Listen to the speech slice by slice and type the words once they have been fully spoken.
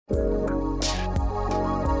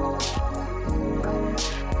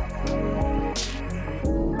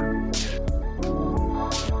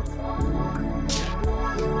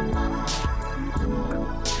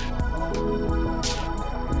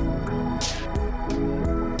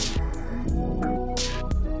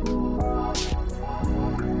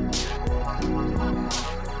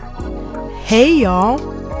Hey y'all,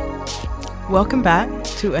 welcome back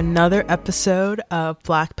to another episode of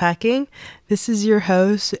Black Packing. This is your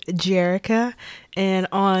host Jerica, and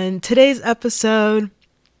on today's episode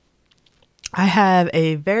I have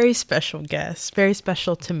a very special guest, very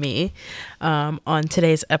special to me, on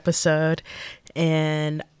today's episode,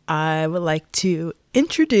 and I would like to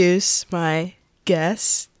introduce my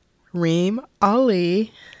guest, Reem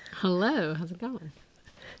Ali. Hello, how's it going?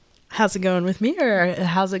 How's it going with me, or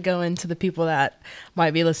how's it going to the people that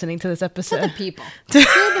might be listening to this episode? To the people. To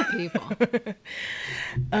the people.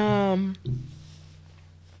 I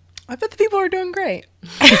bet the people are doing great.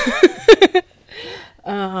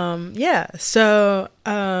 So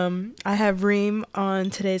I have Reem on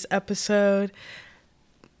today's episode.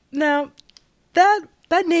 Now, that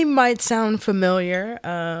name might sound familiar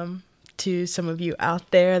to some of you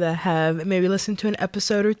out there that have maybe listened to an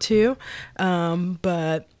episode or two,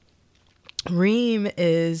 but Reem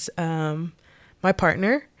is my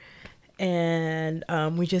partner, and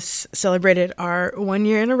we just celebrated our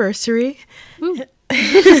 1-year anniversary.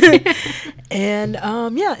 And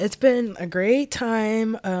it's been a great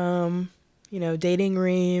time, dating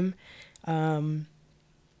Reem.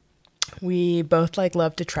 We both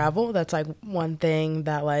love to travel. That's one thing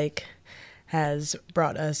that has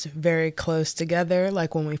brought us very close together,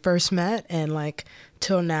 when we first met, and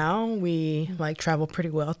till now we travel pretty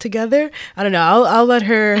well together. I don't know, I'll let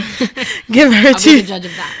her give her I'll be the judge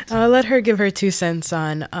of that. I'll let her give her 2 cents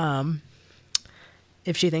on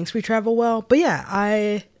if she thinks we travel well. But yeah,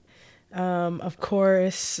 I of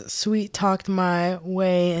course sweet talked my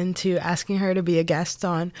way into asking her to be a guest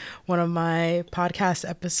on one of my podcast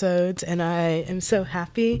episodes, and I am so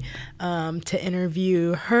happy to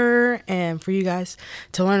interview her and for you guys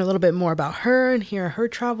to learn a little bit more about her and hear her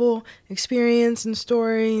travel experience and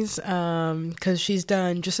stories, because she's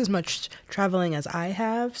done just as much traveling as I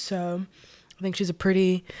have. So I think she's a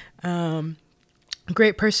pretty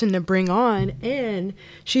great person to bring on, and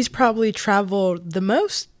she's probably traveled the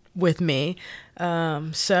most with me,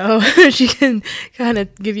 so she can kind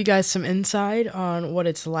of give you guys some insight on what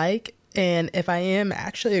it's like and if I am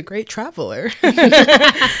actually a great traveler.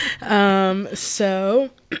 So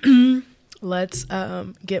let's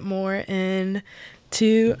get more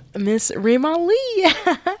into Miss Reem Ali.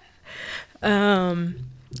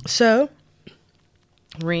 So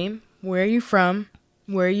Reem, where are you from?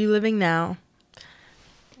 Where are you living now?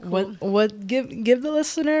 Cool. What give the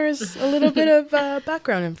listeners a little bit of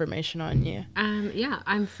background information on you?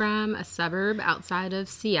 I'm from a suburb outside of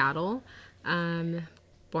Seattle. Born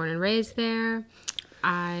and raised there.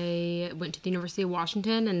 I went to the University of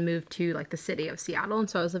Washington and moved to the city of Seattle, and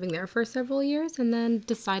so I was living there for several years, and then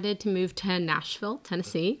decided to move to Nashville,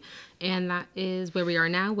 Tennessee, and that is where we are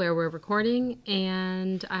now, where we're recording.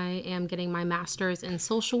 And I am getting my master's in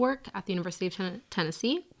social work at the University of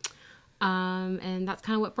Tennessee. And that's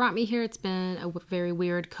kind of what brought me here. It's been a very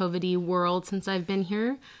weird COVID-y world since I've been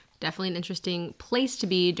here. Definitely an interesting place to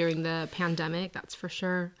be during the pandemic, that's for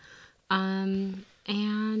sure. And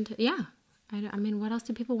yeah, I mean, what else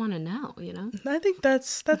do people want to know, I think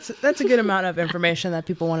that's a good amount of information that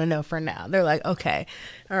people want to know for now. They're like, okay,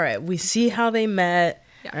 all right, we see how they met.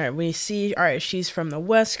 Yeah. All right, we see, all right, she's from the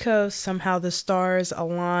West Coast. Somehow the stars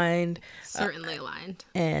aligned. Certainly aligned.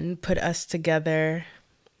 And put us together.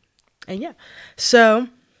 And yeah, so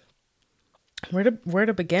where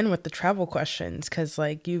to begin with the travel questions? Because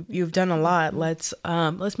you've done a lot. Let's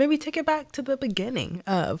maybe take it back to the beginning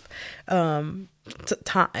of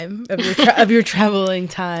time of your traveling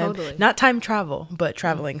time. Totally. Not time travel, but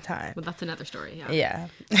traveling time. Well, that's another story. Yeah.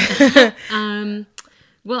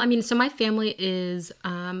 Well, I mean, so my family is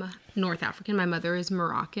North African. My mother is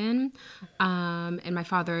Moroccan, and my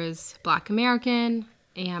father is Black American,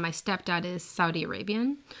 and my stepdad is Saudi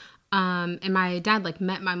Arabian. And my dad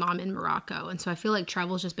met my mom in Morocco. And so I feel like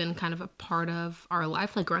travel's just been kind of a part of our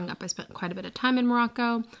life. Growing up, I spent quite a bit of time in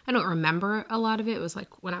Morocco. I don't remember a lot of it. It was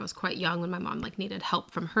when I was quite young, when my mom needed help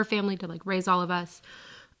from her family to raise all of us.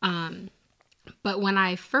 But when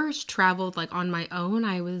I first traveled on my own,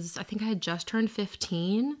 I think I had just turned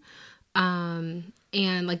 15. And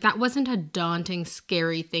that wasn't a daunting,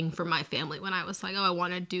 scary thing for my family when I was I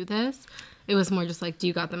want to do this. It was more just do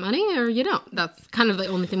you got the money or you don't? That's kind of the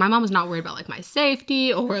only thing. My mom was not worried about my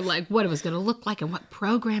safety or what it was going to look like and what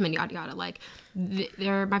program and yada yada.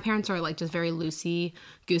 My parents are just very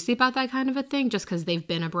loosey-goosey about that kind of a thing, just because they've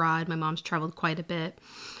been abroad. My mom's traveled quite a bit.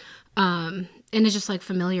 And it's just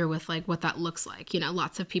familiar with what that looks like.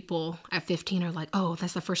 Lots of people at 15 are oh,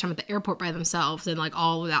 that's the first time at the airport by themselves and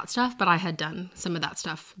all of that stuff. But I had done some of that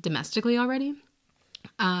stuff domestically already.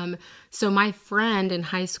 So my friend in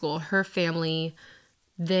high school, her family,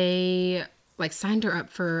 they like signed her up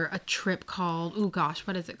for a trip called, oh gosh,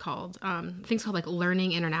 what is it called? I think it's called like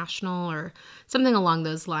Learning International or something along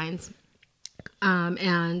those lines.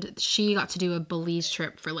 And she got to do a Belize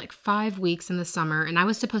trip for like 5 weeks in the summer, and I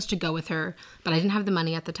was supposed to go with her, but I didn't have the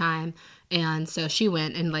money at the time. And so she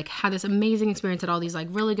went and like had this amazing experience, had all these like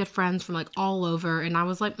really good friends from like all over. And I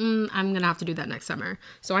was like, I'm going to have to do that next summer.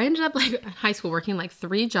 So I ended up like in high school working like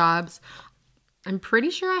 3 jobs. I'm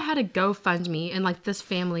pretty sure I had a GoFundMe, and like this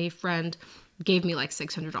family friend gave me like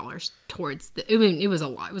 $600 towards I mean, it was a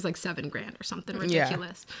lot. It was like $7,000 or something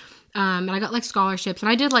ridiculous. Yeah. And I got like scholarships, and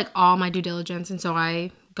I did like all my due diligence. And so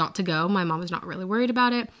I got to go. My mom was not really worried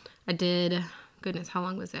about it. I did, goodness, how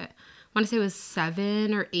long was it? I want to say it was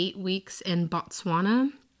 7 or 8 weeks in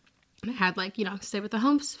Botswana. And I had like, stay with the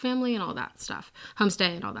host family and all that stuff,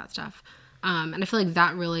 homestay and all that stuff. And I feel like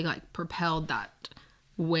that really like propelled that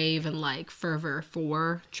wave and like fervor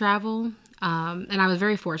for travel. And I was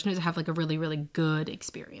very fortunate to have like a really, really good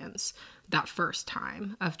experience that first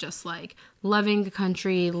time of just like loving the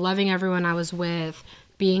country, loving everyone I was with,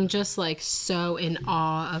 being just like so in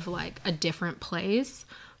awe of like a different place.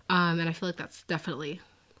 And I feel like that's definitely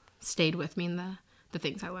stayed with me in the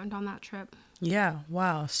things I learned on that trip. Yeah.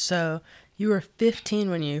 Wow. So you were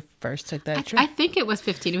 15 when you first took that trip? I think it was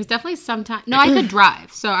 15. It was definitely sometime. No, I could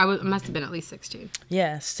drive. So I must have been at least 16.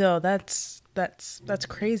 Yeah. Still, that's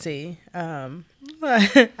crazy.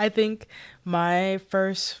 I think my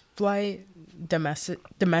first flight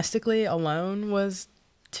domestically alone was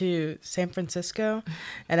to San Francisco.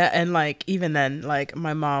 And like, even then, like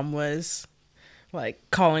my mom was like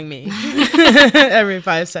calling me every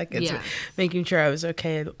 5 seconds, yeah, making sure I was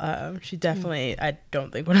okay. She definitely, I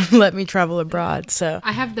don't think would have let me travel abroad. So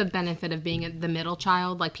I have the benefit of being the middle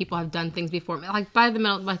child. Like people have done things before me. Like by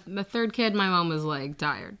the third kid, my mom was like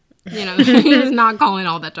tired. She was not calling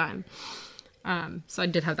all the time. So I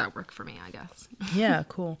did have that work for me, I guess. Yeah,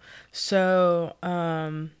 cool. So,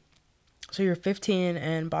 so you're 15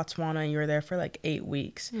 in Botswana. You were there for like 8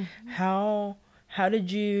 weeks. Mm-hmm. How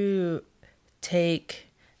did you take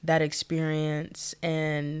that experience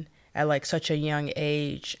and at like such a young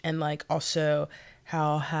age, and like also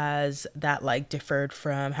how has that like differed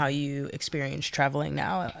from how you experience traveling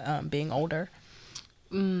now, being older?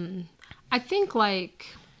 I think like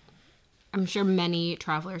I'm sure many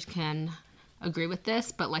travelers can agree with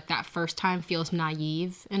this, but like that first time feels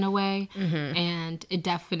naive in a way. Mm-hmm. And it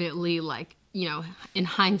definitely like, in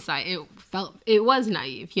hindsight, it was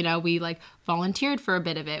naive. We like volunteered for a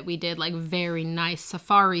bit of it. We did like very nice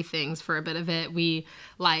safari things for a bit of it. We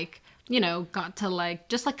like, got to like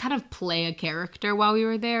just like kind of play a character while we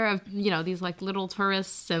were there of, these like little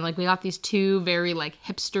tourists. And like we got these 2 very like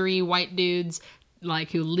hipstery white dudes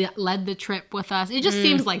like who led the trip with us. It just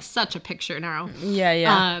seems like such a picture now.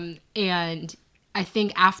 Yeah. And I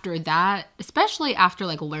think after that, especially after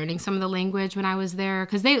like learning some of the language when I was there,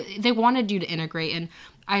 because they wanted you to integrate, and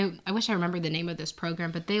I wish I remember the name of this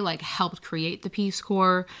program, but they like helped create the Peace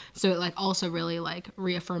Corps. So it like also really like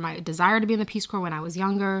reaffirmed my desire to be in the Peace Corps when I was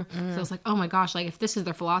younger. So I was like, oh my gosh, like if this is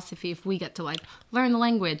their philosophy, if we get to like learn the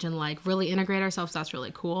language and like really integrate ourselves, that's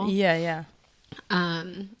really cool. Yeah.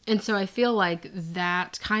 And so I feel like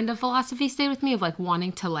that kind of philosophy stayed with me of like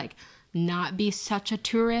wanting to like not be such a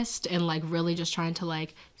tourist and like really just trying to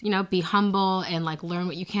like, be humble and like learn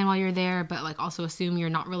what you can while you're there, but like also assume you're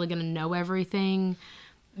not really going to know everything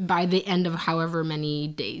by the end of however many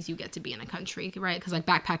days you get to be in a country, right? Because like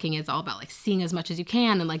backpacking is all about like seeing as much as you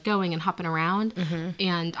can and like going and hopping around. Mm-hmm.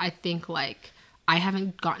 And I think like I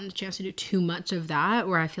haven't gotten the chance to do too much of that,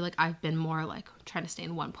 where I feel like I've been more like trying to stay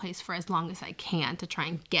in one place for as long as I can to try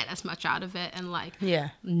and get as much out of it and like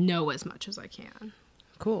know as much as I can.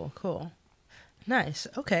 Cool. Nice.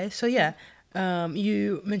 Okay. So yeah,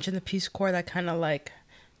 you mentioned the Peace Corps. That kind of like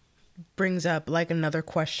brings up like another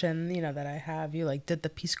question, that I have. You like did the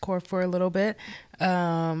Peace Corps for a little bit.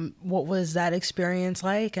 What was that experience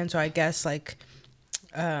like? And so I guess like,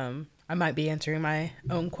 I might be answering my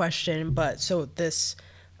own question, but so this,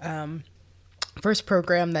 first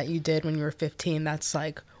program that you did when you were 15, that's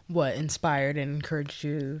like what inspired and encouraged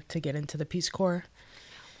you to get into the Peace Corps?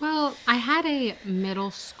 Well, I had a middle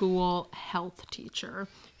school health teacher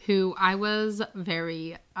who I was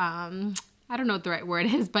very, I don't know what the right word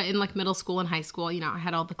is, but in like middle school and high school, I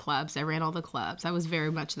had all the clubs. I ran all the clubs. I was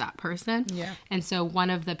very much that person. Yeah. And so one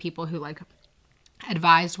of the people who like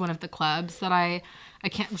advised one of the clubs that I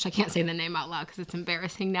can't say the name out loud because it's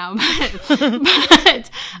embarrassing now, but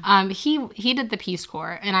he did the Peace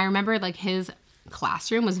Corps. And I remember like his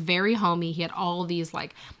classroom was very homey. He had all these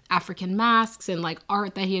like African masks and like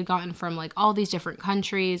art that he had gotten from like all these different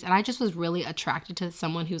countries. And I just was really attracted to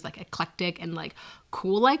someone who's like eclectic and like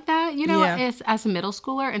cool like that, you know, Yeah. as a middle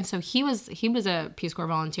schooler. And so he was a Peace Corps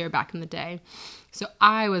volunteer back in the day. So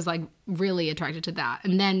I was like really attracted to that.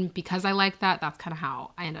 And then because I liked that, that's kind of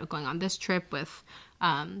how I ended up going on this trip with,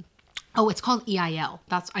 it's called EIL.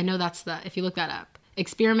 I know that's if you look that up,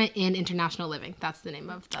 Experiment in International Living. That's the name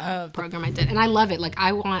of the program I did. And I love it. Like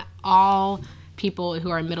I want all people who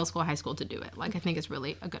are in middle school, high school to do it. Like I think it's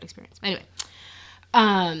really a good experience. Anyway,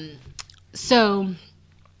 so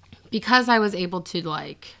because I was able to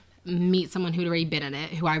like meet someone who'd already been in it,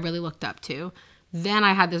 who I really looked up to, then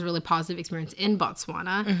I had this really positive experience in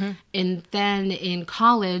Botswana. Mm-hmm. And then in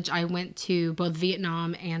college, I went to both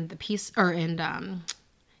Vietnam and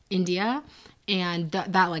India. And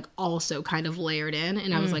that like also kind of layered in.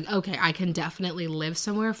 And I was like, okay, I can definitely live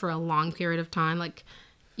somewhere for a long period of time. Like,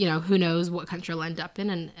 you know, who knows what country I'll end up in.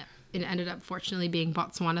 And it ended up fortunately being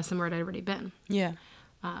Botswana, somewhere I'd already been. Yeah.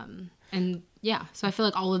 And yeah, so I feel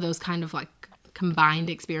like all of those kind of like combined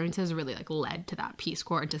experiences really like led to that Peace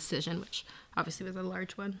Corps decision, which obviously was a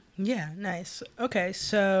large one. Yeah, nice. Okay,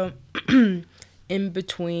 so in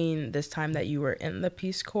between this time that you were in the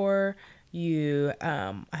Peace Corps, you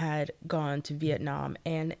had gone to Vietnam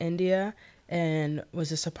and India. And was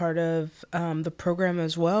this a part of the program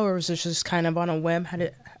as well, or was this just kind of on a whim?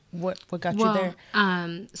 What got you there?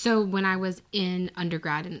 So when I was in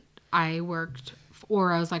undergrad, and I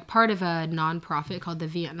was like part of a nonprofit called the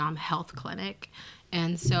Vietnam Health Clinic.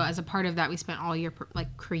 And so as a part of that, we spent all year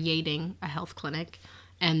like creating a health clinic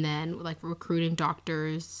and then like recruiting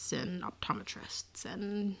doctors and optometrists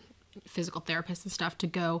and physical therapists and stuff to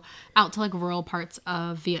go out to like rural parts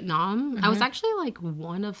of Vietnam. Mm-hmm. I was actually like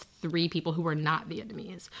one of 3 people who were not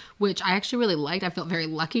Vietnamese, which I actually really liked. I felt very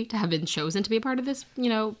lucky to have been chosen to be a part of this, you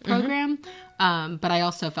know, program. Mm-hmm. But I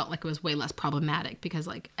also felt like it was way less problematic because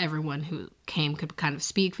like everyone who came could kind of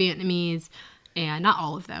speak Vietnamese, and not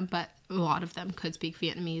all of them, but a lot of them could speak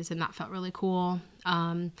Vietnamese, and that felt really cool.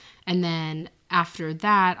 And then after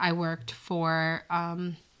that, I worked for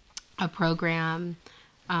a program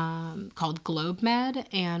called GlobeMed,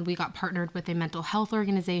 and we got partnered with a mental health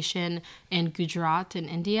organization in Gujarat in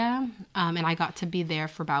India, and I got to be there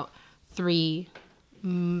for about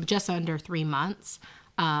just under 3 months,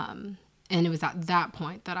 and it was at that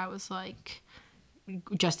point that I was like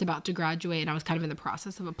just about to graduate, and I was kind of in the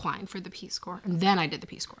process of applying for the Peace Corps, and then I did the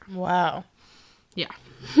Peace Corps. Wow. Yeah.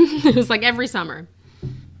 It was like every summer.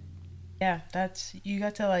 Yeah, you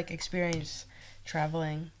got to like experience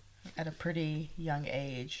traveling at a pretty young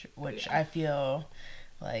age, which I feel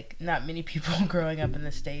like not many people growing up in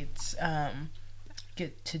the States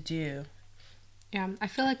get to do. Yeah, I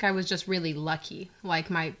feel like I was just really lucky. Like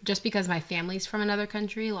just because my family's from another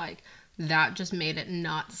country, like that just made it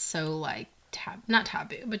not so like not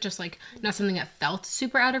taboo, but just like not something that felt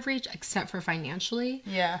super out of reach, except for financially.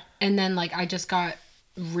 Yeah. And then like I just got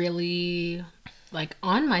really like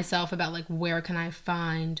on myself about like where can I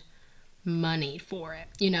find money for it,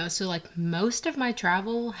 you know? So like most of my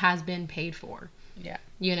travel has been paid for. Yeah.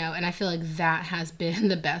 You know, and I feel like that has been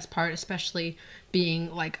the best part, especially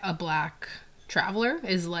being like a Black traveler,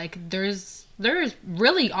 is like there's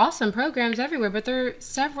really awesome programs everywhere, but they're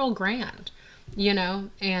several grand, you know?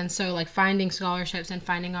 And so like finding scholarships and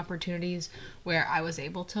finding opportunities where I was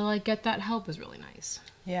able to like get that help was really nice.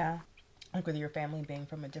 Yeah. Like with your family being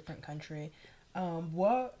from a different country,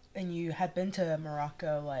 and you had been to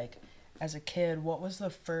Morocco like as a kid, what was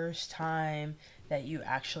the first time that you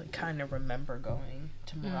actually kind of remember going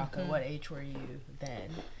to Morocco? Mm-hmm. What age were you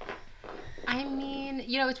then? I mean,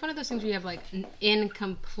 you know, it's one of those things where you have like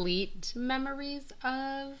incomplete memories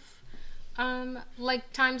of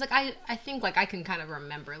like times. Like I think like I can kind of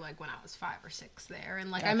remember like when I was 5 or 6 there,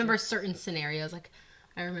 and like gotcha. I remember certain scenarios. Like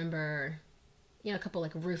I remember, you know, a couple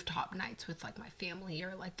like rooftop nights with like my family,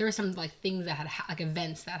 or like there were some like things that had like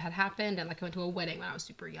events that had happened, and like I went to a wedding when I was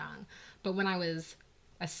super young. But when I was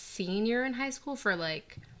a senior in high school for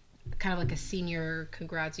like kind of like a senior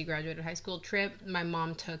congrats you graduated high school trip, my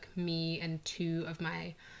mom took me and 2 of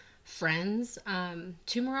my friends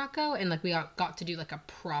to Morocco, and like we got to do like a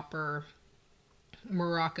proper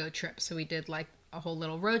Morocco trip. So we did like a whole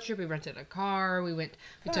little road trip. We rented a car. We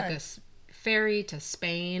took a ferry to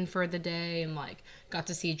Spain for the day, and like got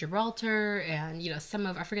to see Gibraltar, and you know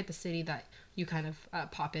I forget the city that you kind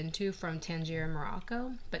of pop into from Tangier,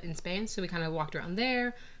 Morocco, but in Spain. So we kind of walked around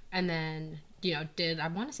there, and then you know I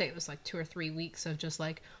want to say it was like 2 or 3 weeks of just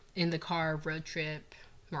like in the car road trip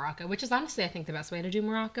Morocco, which is honestly I think the best way to do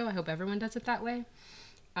Morocco. I hope everyone does it that way.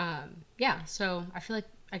 Yeah, so I feel like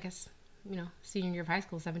I guess senior year of high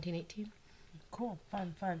school, 17, 18. Cool.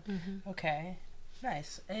 Fun. Okay.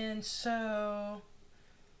 Nice. And so,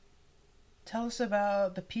 tell us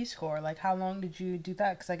about the Peace Corps. Like, how long did you do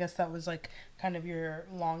that? Because I guess that was, like, kind of your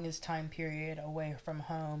longest time period away from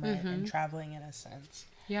home and traveling in a sense.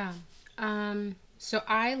 Yeah. So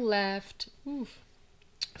I left...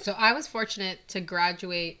 So I was fortunate to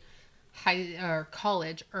graduate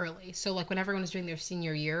college early. So, like, when everyone was doing their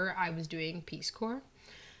senior year, I was doing Peace Corps.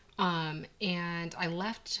 And I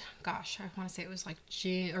left, gosh, I want to say it was like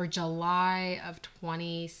June or July of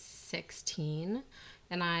 2016.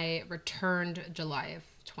 And I returned July of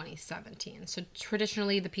 2017. So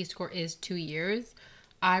traditionally the Peace Corps is 2 years.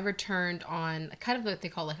 I returned on kind of what they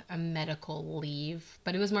call like a medical leave,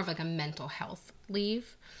 but it was more of like a mental health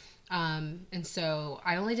leave. And so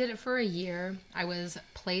I only did it for a year. I was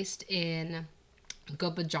placed in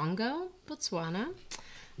Gopajongo, Botswana.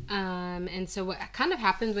 And so what kind of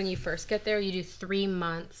happens when you first get there, you do 3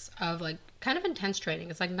 months of like kind of intense training.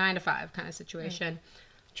 It's like 9 to 5 kind of situation.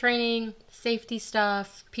 Training, safety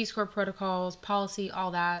stuff, Peace Corps protocols, policy,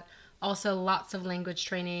 all that. Also lots of language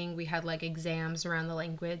training. We had like exams around the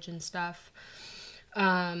language and stuff.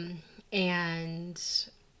 And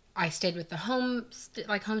I stayed with the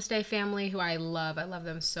homestay family who I love. I love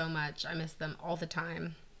them so much. I miss them all the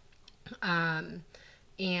time.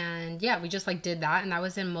 And yeah, we just like did that. And I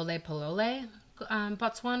was in Mole Polole,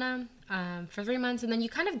 Botswana, for 3 months. And then you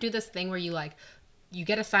kind of do this thing where you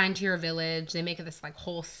get assigned to your village. They make it this like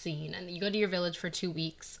whole scene, and you go to your village for 2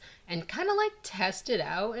 weeks and kind of like test it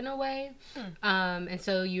out in a way. And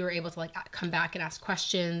so you were able to like come back and ask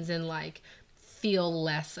questions and like feel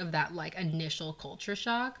less of that like initial culture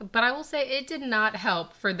shock. But I will say it did not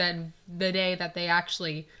help for the day that they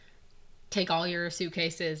actually take all your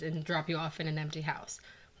suitcases and drop you off in an empty house.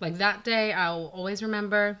 Like that day, I'll always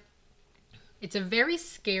remember. It's a very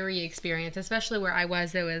scary experience, especially where I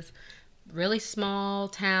was. It was really small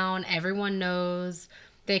town. Everyone knows.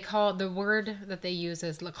 They call the word that they use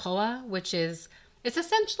is Lakoa, which is, it's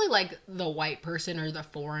essentially like the white person or the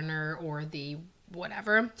foreigner or the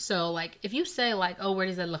whatever. So like if you say like, oh, where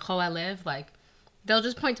does the Lakoa live? Like they'll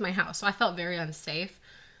just point to my house. So I felt very unsafe.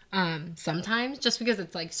 Sometimes just because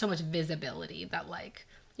it's like so much visibility that like,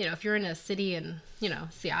 if you're in a city in,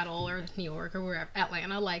 Seattle or New York or wherever,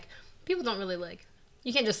 Atlanta, like people don't really like,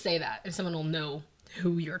 you can't just say that and someone will know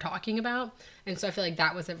who you're talking about. And so I feel like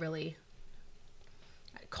that was a really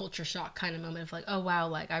culture shock kind of moment of like, oh wow,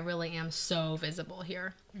 like I really am so visible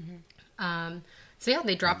here. So yeah,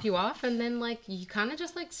 they drop you off and then like you kind of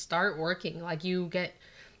just like start working. Like you get,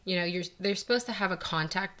 they're supposed to have a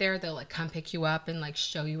contact there. They'll like come pick you up and like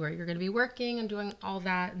show you where you're going to be working and doing all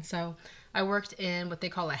that. And so I worked in what they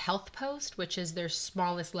call a health post, which is their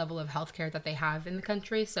smallest level of healthcare that they have in the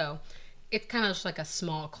country. So it's kind of just like a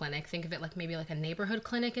small clinic. Think of it like maybe like a neighborhood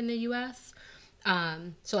clinic in the U.S.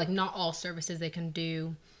 So like not all services they can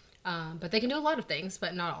do, but they can do a lot of things,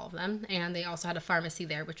 but not all of them. And they also had a pharmacy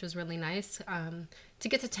there, which was really nice. To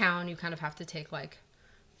get to town, you kind of have to take like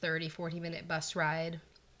 40-minute bus ride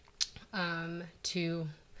to,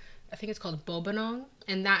 I think it's called Bobonong,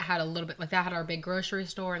 and that had a little bit, like that had our big grocery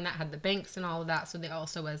store, and that had the banks and all of that, so there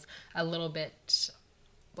also was a little bit,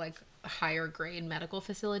 like, a higher grade medical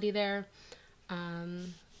facility there,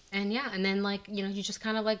 and yeah, and then, like, you just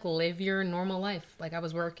kind of, like, live your normal life. Like, I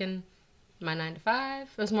was working my 9 to 5,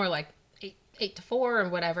 it was more like 8 to 4 or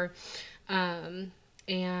whatever, and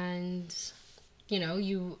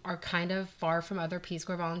you are kind of far from other Peace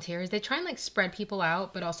Corps volunteers. They try and like spread people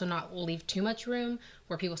out, but also not leave too much room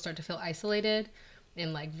where people start to feel isolated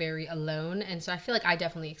and like very alone. And so I feel like I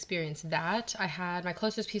definitely experienced that. My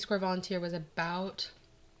closest Peace Corps volunteer was about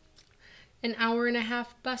an hour and a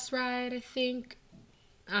half bus ride, I think.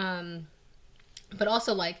 But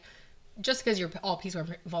also like, just because you're all Peace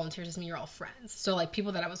Corps volunteers doesn't mean you're all friends. So like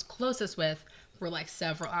people that I was closest with were like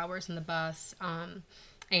several hours in the bus.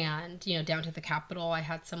 And, down to the capital, I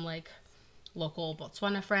had some, like, local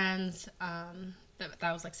Botswana friends. That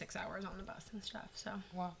was, like, 6 hours on the bus and stuff, so.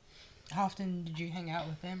 Wow. How often did you hang out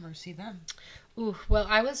with them or see them? Ooh, well,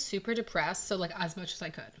 I was super depressed, so, like, as much as I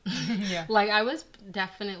could. Yeah. Like, I was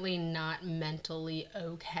definitely not mentally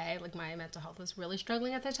okay. Like, my mental health was really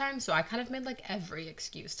struggling at the time, so I kind of made, like, every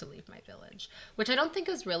excuse to leave my village, which I don't think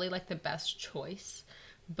was really, like, the best choice,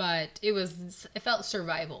 but it felt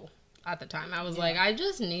survival at the time. I was like, I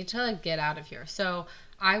just need to get out of here. So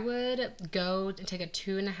I would go and take a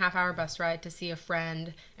 2.5-hour bus ride to see a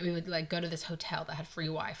friend, and we would like go to this hotel that had free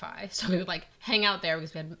Wi-Fi. So we would like hang out there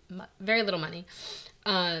because we had very little money.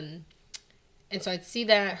 And so I'd see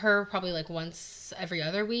her probably like once every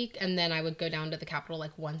other week, and then I would go down to the capital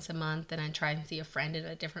like once a month, and I'd try and see a friend in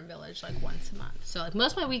a different village like once a month. So like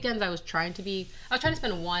most of my weekends, I was trying to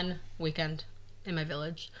spend one weekend in my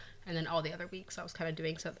village, and then all the other weeks I was kind of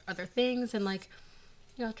doing some other things and like,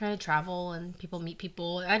 you know, trying to travel and meet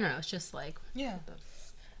people. I don't know. It's just like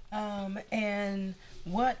and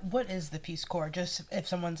what is the Peace Corps? Just if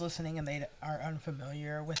someone's listening and they are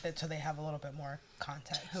unfamiliar with it, so they have a little bit more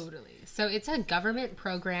context. Totally. So it's a government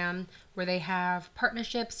program where they have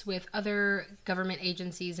partnerships with other government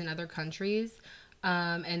agencies in other countries,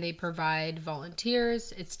 and they provide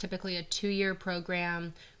volunteers. It's typically a 2-year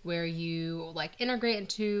program where you like integrate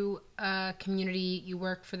into a community, you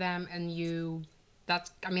work for them, and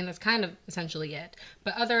that's kind of essentially it.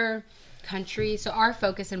 But other countries, so our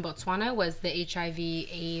focus in Botswana was the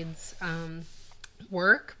HIV/AIDS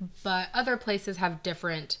work, but other places have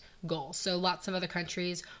different goals. So lots of other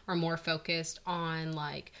countries are more focused on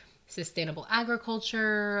like sustainable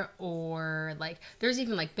agriculture, or like there's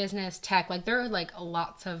even like business, tech, like there are like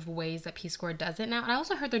lots of ways that Peace Corps does it now. And I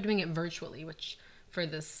also heard they're doing it virtually, which for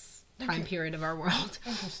this time period of our world,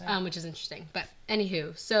 which is interesting. But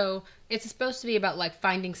anywho, so it's supposed to be about like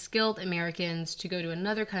finding skilled Americans to go to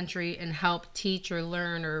another country and help teach or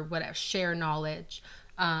learn or whatever, share knowledge.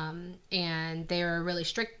 And they're really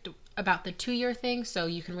strict about the 2-year thing. So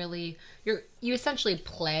you can really, you essentially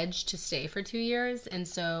pledge to stay for 2 years. And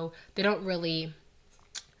so they don't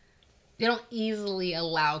easily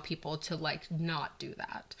allow people to like not do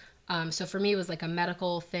that. So for me, it was like a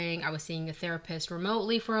medical thing. I was seeing a therapist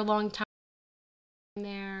remotely for a long time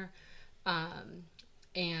there,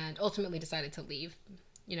 and ultimately decided to leave,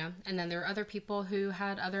 you know. And then there are other people who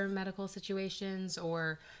had other medical situations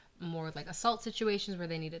or more like assault situations where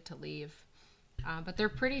they needed to leave. But they're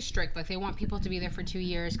pretty strict. Like they want people to be there for 2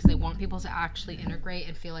 years because they want people to actually integrate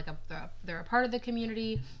and feel like they're a part of the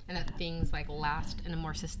community, and that things like last in a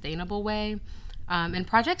more sustainable way. And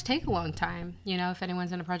projects take a long time. You know, if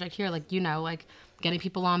anyone's in a project here, like, you know, like getting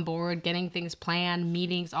people on board, getting things planned,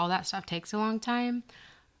 meetings, all that stuff takes a long time.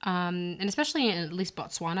 And especially in at least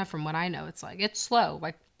Botswana, from what I know, it's slow.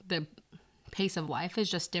 Like the pace of life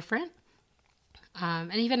is just different.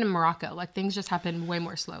 And even in Morocco, like things just happen way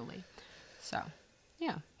more slowly. So,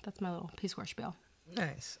 yeah, that's my little Peace Corps spiel.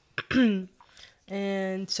 Nice.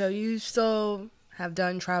 And so you still have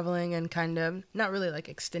done traveling and kind of not really like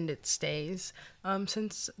extended stays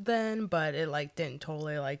since then, but it like didn't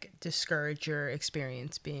totally like discourage your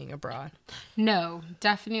experience being abroad. No,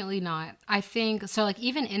 definitely not. I think so. Like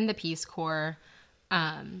even in the Peace Corps,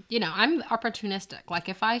 you know, I'm opportunistic. Like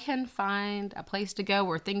if I can find a place to go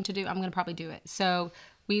or a thing to do, I'm gonna probably do it. So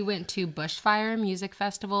we went to Bushfire Music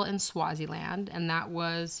Festival in Swaziland, and that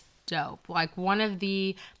was dope. Like one of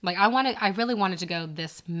the, like I really wanted to go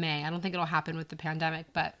this May. I don't think it'll happen with the pandemic,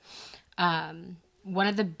 but one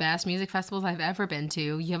of the best music festivals I've ever been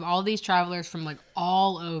to. You have all these travelers from like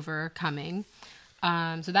all over coming.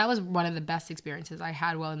 So that was one of the best experiences I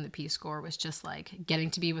had while in the Peace Corps, was just like getting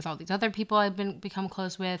to be with all these other people I've become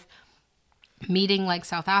close with, meeting like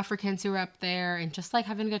South Africans who were up there, and just like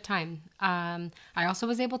having a good time. I also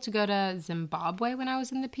was able to go to Zimbabwe when I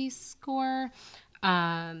was in the Peace Corps,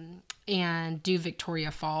 and do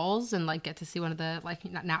Victoria Falls and like get to see one of the like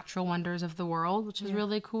natural wonders of the world, which is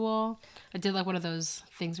really cool. I did like one of those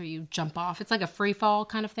things where you jump off. It's like a free fall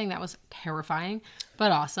kind of thing. That was terrifying,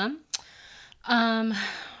 but awesome. I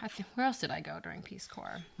think, where else did I go during Peace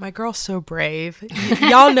Corps? My girl's so brave.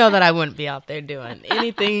 Y'all know that I wouldn't be out there doing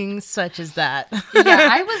anything such as that. Yeah,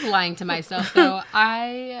 I was lying to myself though.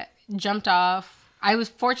 I jumped off. I was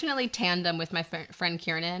fortunately tandem with my friend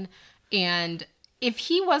Kieran, and if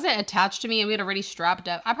he wasn't attached to me and we had already strapped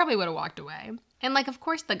up, I probably would have walked away. And like, of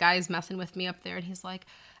course, the guy's messing with me up there, and he's like,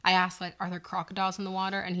 I asked, like, are there crocodiles in the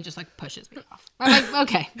water? And he just like pushes me off. I'm like,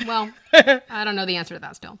 okay, well, I don't know the answer to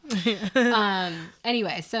that still.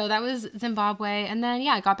 Anyway, so that was Zimbabwe. And then,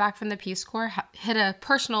 yeah, I got back from the Peace Corps, hit a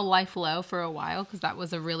personal life low for a while, because that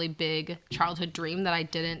was a really big childhood dream that I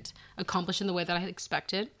didn't accomplish in the way that I had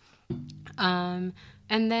expected.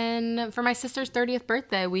 And then for my sister's 30th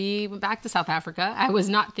birthday, we went back to South Africa. I was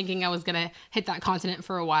not thinking I was going to hit that continent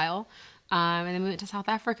for a while. And then we went to South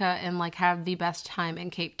Africa and like have the best time in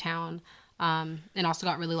Cape Town. And also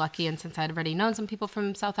got really lucky. And since I'd already known some people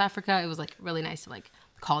from South Africa, it was like really nice to like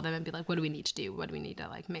call them and be like, what do we need to do? What do we need to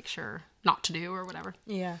like make sure not to do or whatever?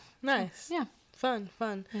 Yeah. Nice. Yeah. Fun.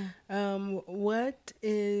 Yeah. What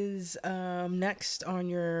is next on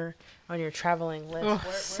your traveling list?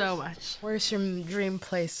 Oh, so much. Where's some dream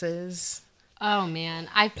places? Oh man,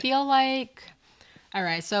 I feel like, all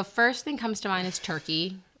right. So first thing comes to mind is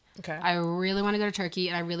Turkey. Okay. I really want to go to Turkey,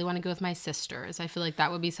 and I really want to go with my sisters. I feel like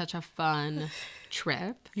that would be such a fun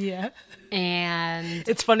trip. Yeah. And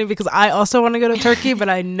It's funny because I also want to go to Turkey, but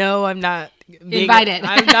I know I'm not invited.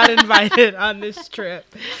 I'm not invited on this trip.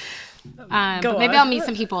 But maybe I'll meet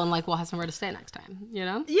some people and like we'll have somewhere to stay next time, you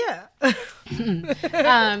know? Yeah.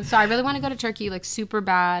 So I really want to go to Turkey, like super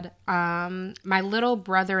bad. My little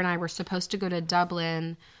brother and I were supposed to go to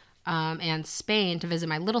Dublin and Spain to visit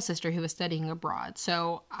my little sister who was studying abroad.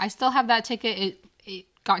 So I still have that ticket. It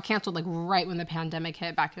got canceled like right when the pandemic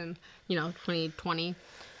hit back in, 2020.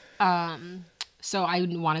 So I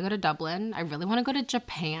want to go to Dublin. I really want to go to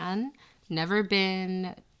Japan. Never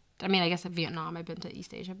been, I mean, I guess at Vietnam, I've been to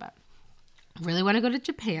East Asia, but really want to go to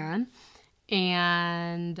Japan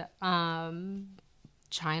and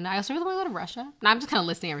China. I also really want to go to Russia. And I'm just kind of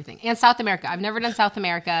listing everything. And South America. I've never done South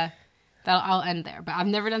America. I'll end there. But I've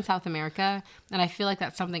never done South America. And I feel like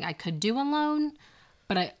that's something I could do alone.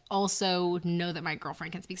 But I also know that my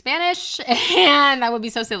girlfriend can speak Spanish. And that would be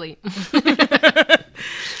so silly.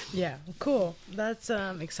 Yeah, cool. That's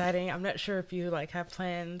exciting. I'm not sure if you like have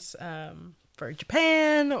plans for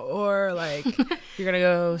Japan or like you're gonna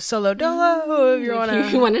go solo dolo or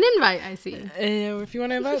if you want an invite. I see. If you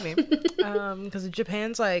want to invite me, because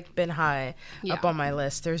Japan's like been high up on my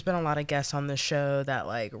list. There's been a lot of guests on the show that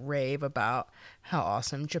like rave about how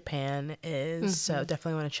awesome Japan is. So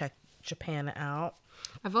definitely want to check Japan out.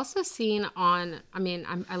 I've also seen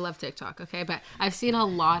I love TikTok, okay, but I've seen a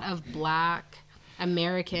lot of Black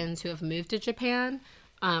Americans who have moved to Japan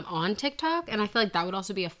on TikTok, and I feel like that would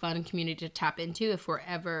also be a fun community to tap into if we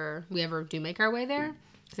ever do make our way there,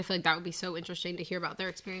 because I feel like that would be so interesting to hear about their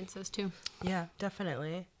experiences too. Yeah,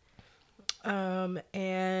 definitely.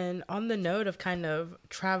 And on the note of kind of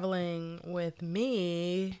traveling with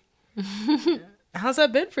me, how's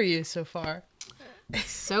that been for you so far?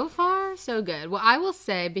 So far, so good. Well, I will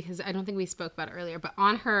say, because I don't think we spoke about it earlier, but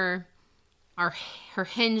on her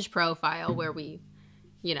Hinge profile where we,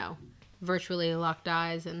 virtually locked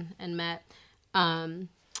eyes and met,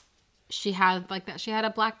 she had a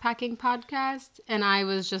Blackpacking podcast, and I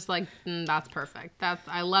was just like, that's perfect.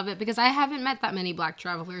 I love it, because I haven't met that many Black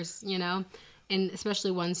travelers, and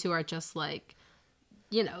especially ones who are just like,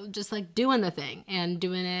 just like doing the thing and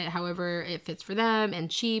doing it however it fits for them,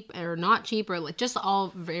 and cheap or not cheap, or like just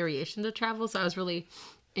all variations of travel. So I was really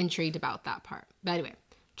intrigued about that part. But anyway,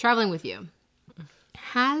 traveling with you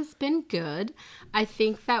has been good. I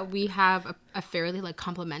think that we have a fairly like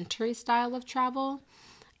complementary style of travel.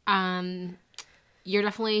 You're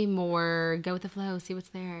definitely more go with the flow, see what's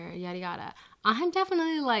there, yada yada. I'm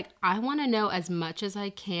definitely like, I want to know as much as I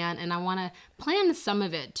can, and I want to plan some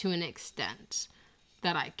of it to an extent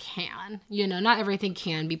that I can. Not everything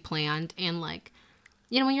can be planned, and like,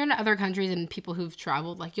 when you're in other countries and people who've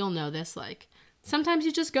traveled, like, you'll know this, like, sometimes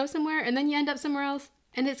you just go somewhere and then you end up somewhere else,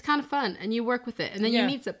 and it's kind of fun, and you work with it, and then you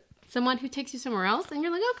meet someone who takes you somewhere else, and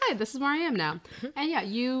you're like, okay, this is where I am now. And yeah,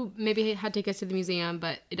 you maybe had tickets to the museum,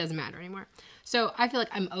 but it doesn't matter anymore. So I feel like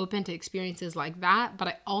I'm open to experiences like that, but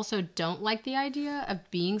I also don't like the idea of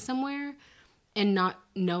being somewhere and not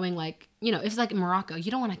knowing, like, if it's like Morocco, you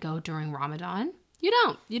don't want to go during Ramadan. You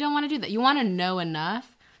don't want to do that. You want to know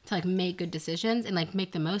enough to like make good decisions and like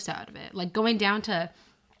make the most out of it. Like going down to,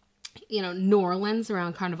 New Orleans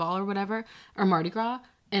around Carnival or whatever, or Mardi Gras,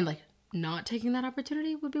 and like not taking that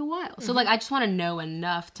opportunity would be wild. So like, I just want to know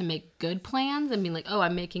enough to make good plans and be like, oh,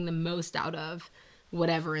 I'm making the most out of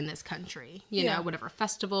whatever in this country, whatever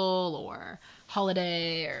festival or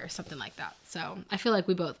holiday or something like that. So I feel like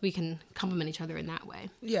we can complement each other in that way.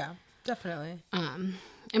 Yeah, definitely.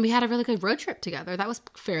 And we had a really good road trip together. That was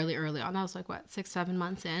fairly early on. That was like, 6-7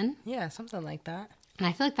 months in? Yeah, something like that. And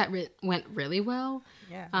I feel like that went really well.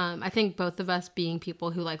 Yeah. I think both of us being people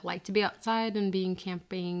who like to be outside and being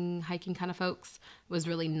camping, hiking kind of folks was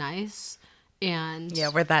really nice. And yeah,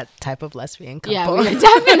 we're that type of lesbian couple. Yeah, we're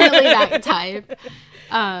definitely that type.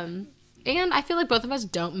 And I feel like both of us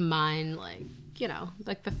don't mind like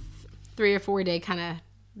the 3 or 4 day kind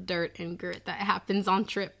of dirt and grit that happens on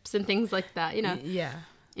trips and things like that, Yeah.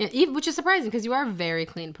 Which is surprising because you are a very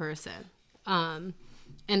clean person.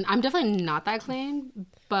 And I'm definitely not that clean,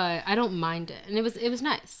 but I don't mind it. And it was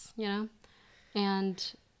nice,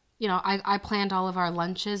 And, I planned all of our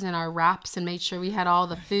lunches and our wraps and made sure we had all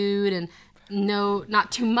the food and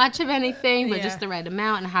not too much of anything, but just the right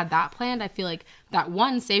amount, and had that planned. I feel like that,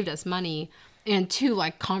 one, saved us money, and two,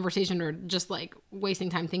 like conversation or just like wasting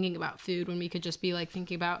time thinking about food when we could just be like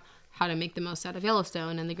thinking about how to make the most out of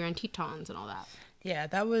Yellowstone and the Grand Tetons and all that. Yeah,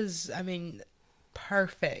 that was,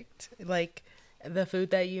 perfect. Like, the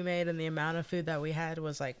food that you made and the amount of food that we had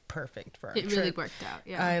was, like, perfect for our trip. It really worked out,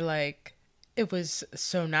 yeah. I, like, it was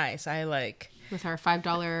so nice. I like with our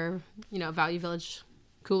 $5, Value Village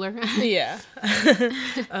cooler. yeah.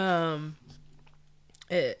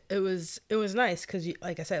 It was nice because,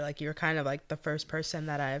 like I said, like you're kind of like the first person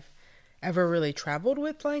that I've ever really traveled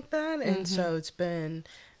with like that, and so it's been,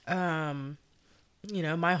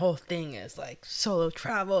 my whole thing is like solo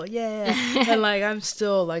travel, yeah, and like I'm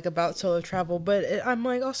still like about solo travel, but I'm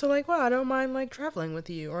like also like, wow, I don't mind like traveling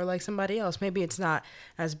with you or like somebody else. Maybe it's not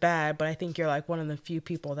as bad, but I think you're like one of the few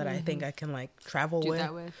people that I think I can like travel Do with.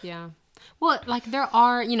 that with, yeah. Well, like there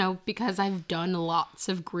are, because I've done lots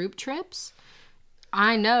of group trips,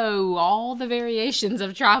 I know all the variations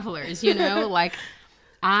of travelers, like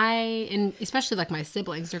and especially like my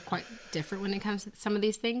siblings are quite different when it comes to some of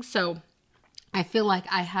these things. So I feel like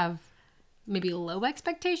I have maybe low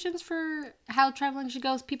expectations for how traveling should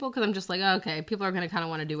go with people, because I'm just like, oh, okay, people are going to kind of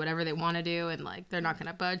want to do whatever they want to do, and like they're not going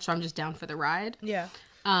to budge. So I'm just down for the ride. Yeah.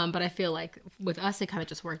 But I feel like with us, it kind of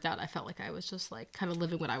just worked out. I felt like I was just like kind of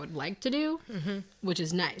living what I would like to do, which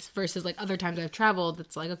is nice. Versus like other times I've traveled,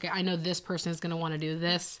 it's like, okay, I know this person is going to want to do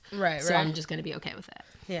this. Right. So I'm just going to be okay with it.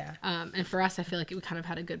 Yeah. And for us, I feel like we kind of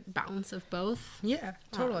had a good balance of both. Yeah,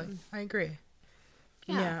 totally. I agree.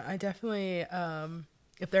 Yeah, I definitely,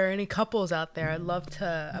 if there are any couples out there, I'd love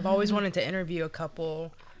to, I've always wanted to interview a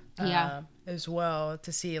couple as well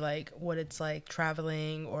to see like what it's like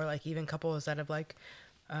traveling, or like even couples that have like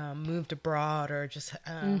moved abroad or just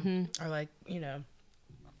are like,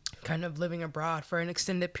 kind of living abroad for an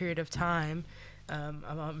extended period of time.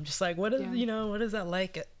 I'm just like, what is, what is that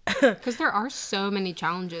like? Because there are so many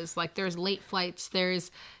challenges. Like there's late flights,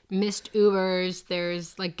 there's missed Ubers,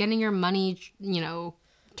 there's like getting your money,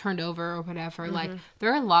 turned over or whatever. Like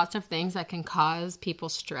there are lots of things that can cause people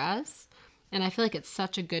stress. And I feel like it's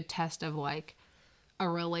such a good test of like a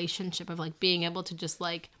relationship, of like being able to just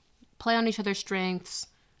like play on each other's strengths,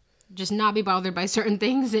 just not be bothered by certain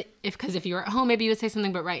things. Because if you were at home, maybe you would say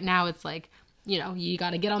something, but right now it's like, you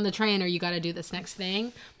got to get on the train or you got to do this next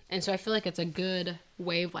thing. And so I feel like it's a good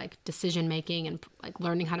way of like decision making and like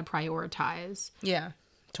learning how to prioritize. Yeah,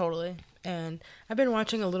 totally. And I've been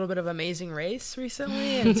watching a little bit of Amazing Race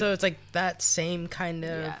recently. And so it's like that same kind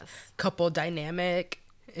of couple dynamic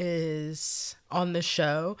is on the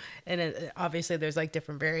show. And obviously there's like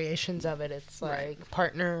different variations of it. It's like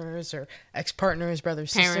partners or ex-partners,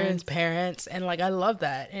 brothers, sisters, parents. And like, I love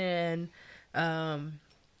that. And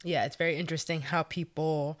it's very interesting how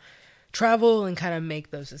people travel and kind of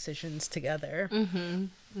make those decisions together.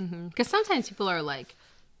 Because sometimes people are like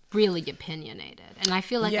really opinionated, and I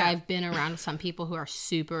feel like I've been around some people who are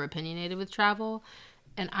super opinionated with travel,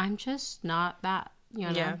 and I'm just not that.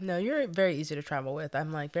 Yeah, no, you're very easy to travel with.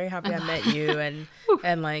 I'm like very happy I met you,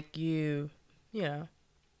 and like you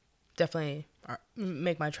definitely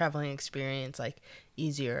make my traveling experience like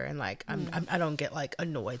easier, and like I don't get like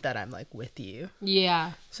annoyed that I'm like with you.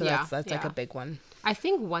 Yeah. So that's like a big one. I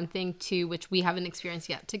think one thing too, which we haven't experienced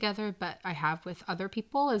yet together, but I have with other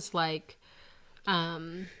people, is like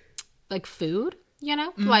food.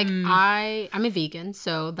 Like I'm a vegan,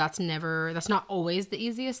 so that's not always the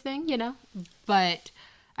easiest thing, but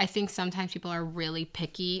I think sometimes people are really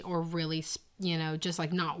picky or really, just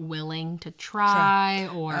like not willing to try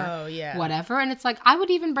or whatever. And it's like, I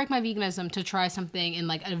would even break my veganism to try something in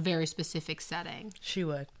like a very specific setting. She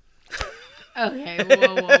would. Okay,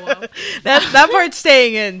 whoa. That part's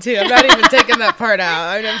staying in too. I'm not even taking that part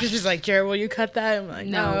out. I'm just like, Jared, will you cut that? I'm like,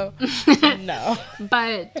 no.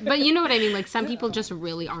 But you know what I mean? Like some people just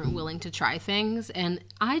really aren't willing to try things, and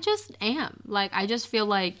I just am. Like I just feel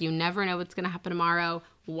like you never know what's gonna happen tomorrow.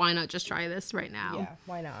 Why not just try this right now? Yeah,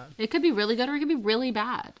 why not? It could be really good or it could be really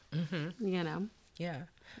bad. Yeah.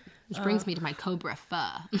 Which brings me to my Cobra pho.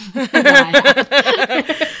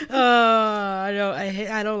 I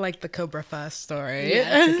don't like the Cobra pho story.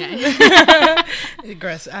 Yeah, it's okay.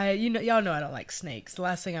 Gross. Y'all know I don't like snakes. The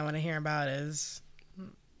last thing I want to hear about is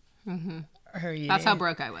her eating. That's how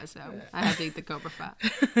broke I was, though. I had to eat the Cobra pho.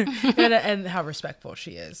 and how respectful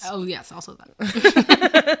she is. Oh yes, also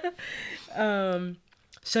that.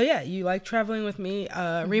 So yeah, you like traveling with me.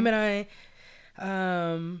 Reem and I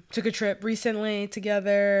took a trip recently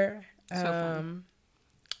together. So fun.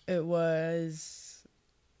 It was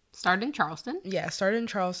started in Charleston. Yeah, started in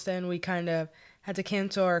Charleston. We kind of had to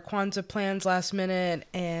cancel our Kwanzaa plans last minute,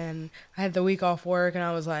 and I had the week off work, and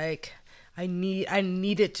I was like, I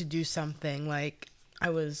needed to do something. Like I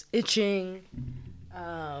was itching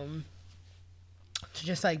to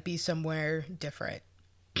just like be somewhere different.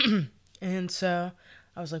 And so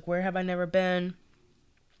I was like, where have I never been?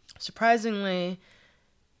 Surprisingly,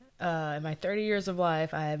 in my 30 years of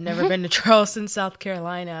life, I have never been to Charleston, South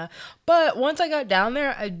Carolina. But once I got down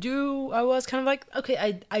there, I was kind of like,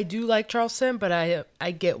 okay, I do like Charleston, but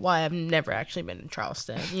I get why I've never actually been to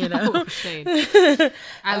Charleston, you know? Oh, shade.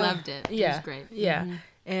 I loved it. Yeah. It was great. Yeah.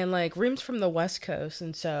 And like Reem's from the West Coast.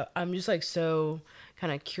 And so I'm just like so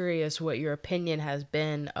kind of curious what your opinion has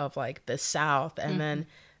been of like the South. And then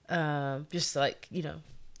just like, you know,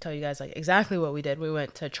 tell you guys like exactly what we did. We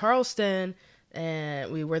went to Charleston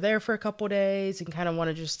and we were there for a couple days and kind of want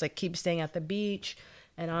to just like keep staying at the beach.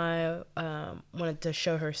 And I wanted to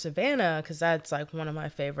show her Savannah because that's like one of my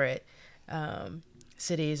favorite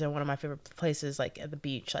cities and one of my favorite places like at the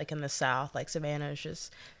beach, like in the South. Like Savannah is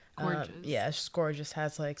just gorgeous. Yeah, it's just gorgeous.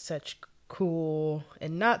 Has like such cool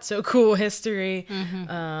and not so cool history.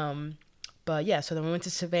 But yeah, so then we went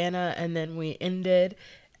to Savannah and then we ended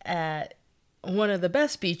at one of the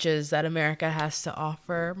best beaches that America has to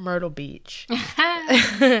offer, Myrtle Beach.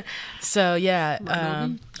 So yeah,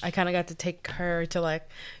 I kind of got to take her to like,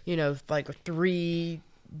 you know, like 3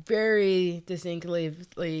 very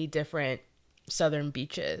distinctly different southern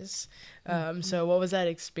beaches. So what was that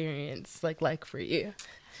experience like for you?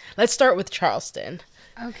 Let's start with Charleston.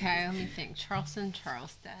 Okay, let me think. Charleston.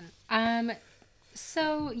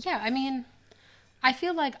 So yeah, I mean, I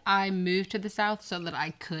feel like I moved to the South so that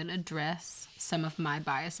I could address some of my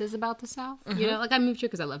biases about the South. You know, like I moved here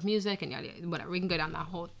because I love music and yada, yada, whatever. We can go down that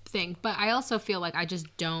whole thing. But I also feel like I just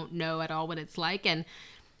don't know at all what it's like. And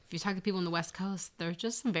if you talk to people on the West Coast, they're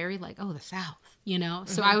just very like, oh, the South, you know?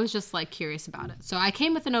 So I was just like curious about it. So I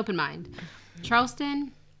came with an open mind.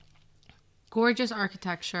 Charleston, gorgeous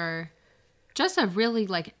architecture, just a really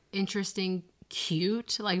like interesting,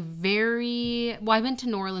 cute, like very, well, I went to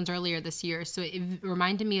New Orleans earlier this year, so it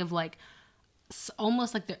reminded me of like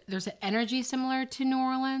almost like there's an energy similar to New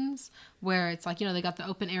Orleans where it's like, you know, they got the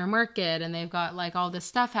open air market and they've got like all this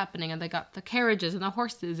stuff happening and they got the carriages and the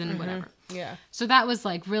horses and whatever. Yeah. So that was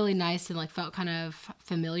like really nice and like felt kind of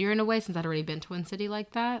familiar in a way since I'd already been to one city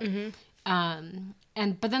like that.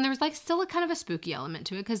 But then there was like still a kind of a spooky element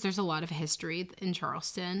to it because there's a lot of history in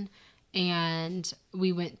Charleston. And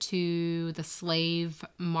we went to the Slave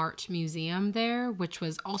Mart Museum there, which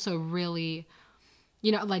was also really,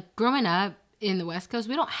 you know, like growing up in the West Coast,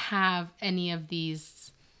 we don't have any of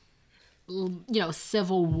these, you know,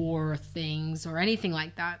 Civil War things or anything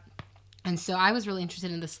like that. And so I was really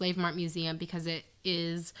interested in the Slave Mart Museum because it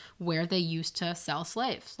is where they used to sell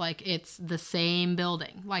slaves. Like it's the same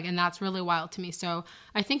building. Like, and that's really wild to me. So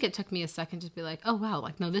I think it took me a second to be like, oh wow,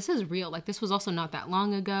 like no, this is real. Like this was also not that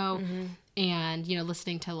long ago. And, you know,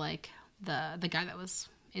 listening to like the guy that was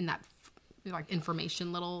in that like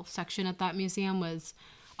information little section at that museum was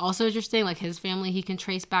also interesting. Like his family, he can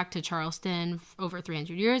trace back to Charleston over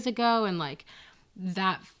 300 years ago. And like,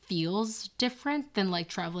 that feels different than like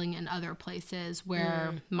traveling in other places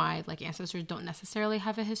where my like ancestors don't necessarily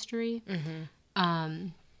have a history.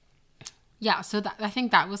 Yeah, so I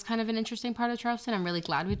think that was kind of an interesting part of Charleston. I'm really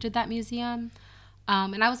glad we did that museum.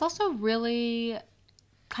 And I was also really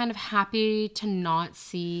kind of happy to not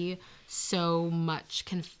see so much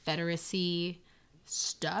Confederacy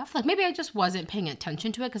stuff. Like maybe I just wasn't paying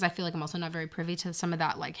attention to it because I feel like I'm also not very privy to some of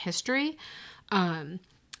that like history.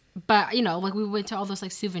 But, you know, like we went to all those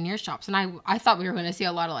like souvenir shops and I thought we were going to see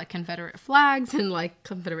a lot of like Confederate flags and like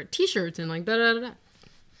Confederate t-shirts and like da-da-da-da.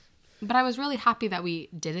 But I was really happy that we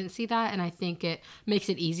didn't see that. And I think it makes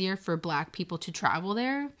it easier for Black people to travel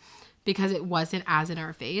there because it wasn't as in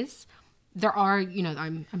our face. There are, you know,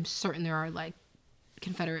 I'm certain there are like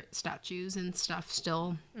Confederate statues and stuff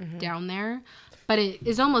still down there. But it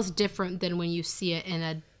is almost different than when you see it in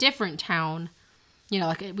a different town. You know,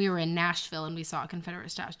 like we were in Nashville and we saw a Confederate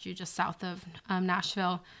statue just south of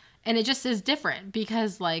Nashville. And it just is different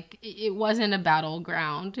because, like, it wasn't a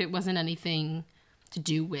battleground. It wasn't anything to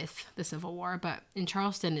do with the Civil War. But in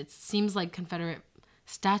Charleston, it seems like Confederate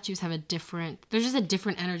statues have there's just a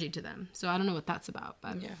different energy to them. So I don't know what that's about.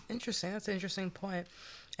 But yeah, interesting. That's an interesting point.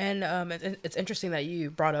 And it's interesting that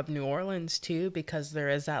you brought up New Orleans, too, because there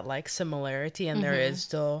is that, like, similarity and there is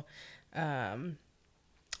still...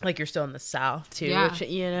 like you're still in the South too, which,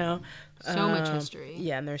 you know, so much history.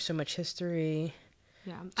 Yeah, and there's so much history.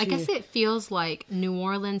 Yeah, I guess it feels like New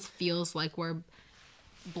Orleans feels like where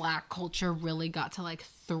Black culture really got to like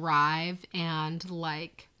thrive, and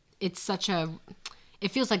like it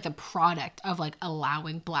feels like the product of like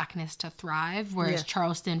allowing Blackness to thrive, whereas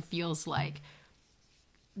Charleston feels like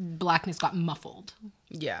Blackness got muffled.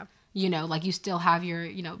 Yeah. You know, like you still have your,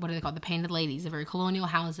 you know, what are they called? The painted ladies, the very colonial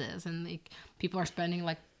houses. And like people are spending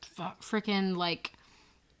like freaking like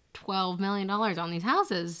 $12 million on these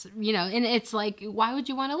houses, you know, and it's like, why would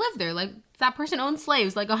you want to live there? Like, that person owned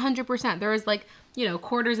slaves, like 100%. There was like, you know,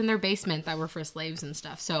 quarters in their basement that were for slaves and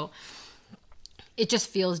stuff. So it just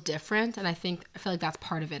feels different. And I feel like that's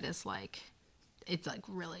part of it is like, it's like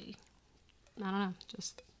really, I don't know,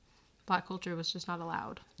 just Black culture was just not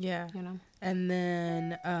allowed. Yeah. You know? And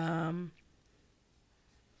then,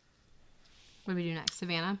 what do we do next?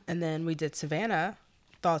 Savannah? And then we did Savannah.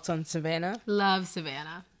 Thoughts on Savannah? Love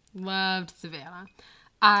Savannah. Loved Savannah.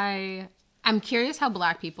 I'm curious how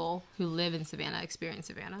Black people who live in Savannah experience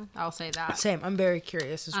Savannah. I'll say that. Same. I'm very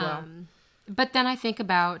curious as well. But then I think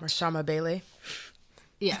about... Marshama Bailey.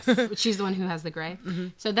 Yes. She's the one who has the gray. Mm-hmm.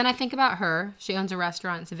 So then I think about her. She owns a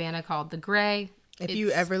restaurant in Savannah called The Gray. If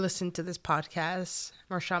you ever listen to this podcast,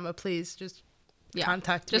 Marshama, please just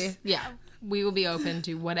contact me. Yeah. We will be open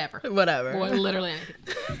to whatever. Whatever. Literally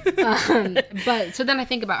anything. But so then I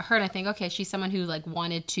think about her and I think, okay, she's someone who like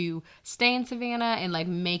wanted to stay in Savannah and like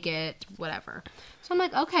make it whatever. So I'm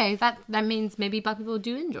like, okay, that means maybe Black people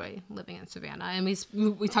do enjoy living in Savannah. And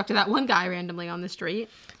we talked to that one guy randomly on the street.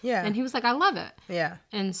 Yeah. And he was like, I love it. Yeah.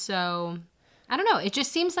 And so, I don't know. It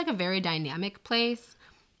just seems like a very dynamic place.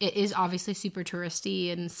 It is obviously super touristy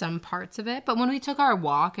in some parts of it. But when we took our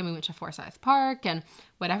walk and we went to Forsyth Park and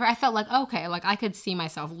whatever, I felt like, okay, like I could see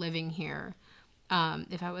myself living here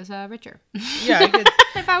if I was richer. Yeah, I could.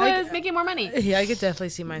 If I was making more money. Yeah, I could definitely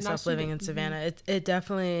see myself living in Savannah. It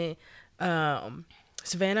definitely,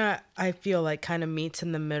 Savannah, I feel like kind of meets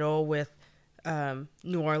in the middle with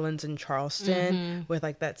New Orleans and Charleston with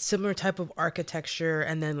like that similar type of architecture,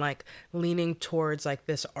 and then like leaning towards like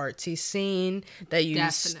this artsy scene that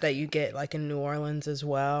you get like in New Orleans as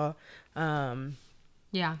well.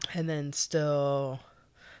 Yeah. And then still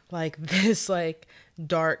like this like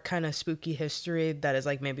dark kind of spooky history that is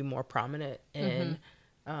like maybe more prominent in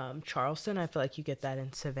Charleston. I feel like you get that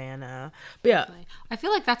in Savannah. But yeah, I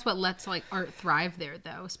feel like that's what lets like art thrive there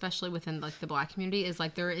though, especially within like the Black community, is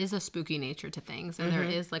like there is a spooky nature to things, and there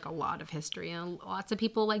is like a lot of history, and lots of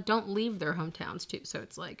people like don't leave their hometowns too. So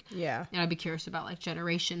it's like, yeah, and I'd be curious about like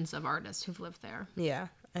generations of artists who've lived there. Yeah.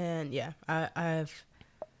 And yeah, I've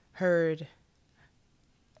heard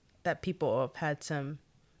that people have had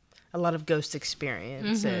a lot of ghost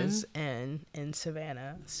experiences in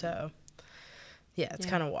Savannah. So yeah, it's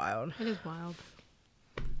kind of wild. It is wild.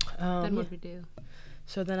 Then what do we do?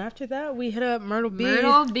 So then after that, we hit up Myrtle Beach.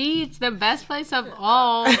 Myrtle Beach, the best place of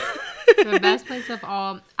all. The best place of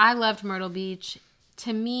all. I loved Myrtle Beach.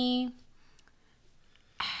 To me,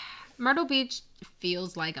 Myrtle Beach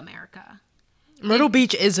feels like America. Myrtle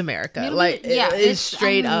Beach is America. It is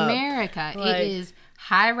straight America. up. America. It is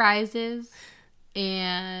high rises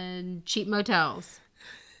and cheap motels,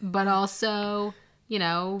 but also, you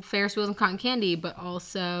know, Ferris wheels and cotton candy, but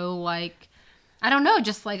also like, I don't know,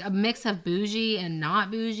 just like a mix of bougie and not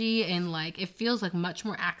bougie, and like it feels like much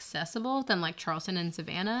more accessible than like Charleston and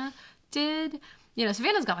Savannah did. You know,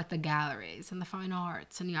 Savannah's got like the galleries and the fine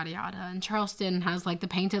arts and yada yada, and Charleston has like the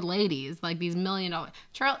painted ladies, like these $1 million.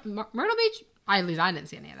 Myrtle Beach, at least I didn't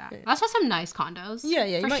see any of that. I saw some nice condos. Yeah,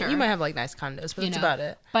 you might have like nice condos, but that's about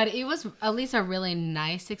it. But it was at least a really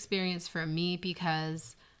nice experience for me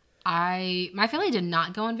because my family did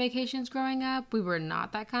not go on vacations growing up. We were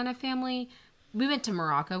not that kind of family. We went to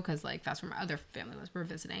Morocco because like that's where my other family were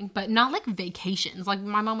visiting, but not like vacations. Like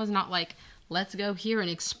my mom was not like, let's go here and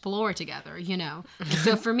explore together, you know? And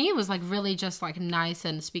so for me, it was like really just like nice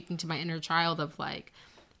and speaking to my inner child of like,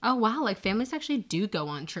 oh wow, like families actually do go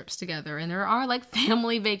on trips together, and there are like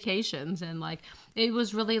family vacations, and like it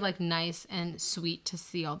was really like nice and sweet to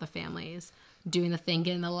see all the families doing the thing,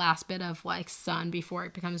 getting the last bit of like sun before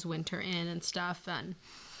it becomes winter in and stuff. And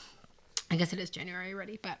I guess it is January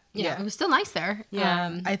already, but yeah, it was still nice there.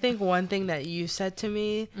 Yeah. I think one thing that you said to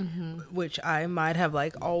me, which I might have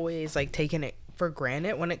like always like taken it for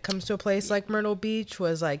granted when it comes to a place like Myrtle Beach,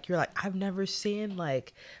 was like, you're like, I've never seen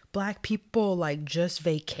like Black people like just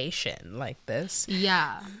vacation like this.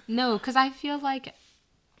 Yeah. No, because I feel like,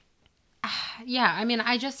 I mean,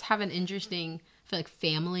 I just have an interesting, I feel like,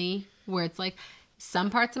 family where it's like some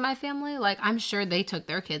parts of my family, like I'm sure they took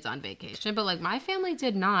their kids on vacation, but like my family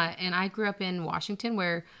did not. And I grew up in Washington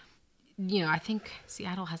where, you know, I think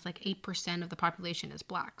Seattle has like 8% of the population is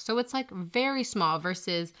Black. So it's like very small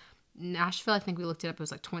versus Nashville. I think we looked it up. It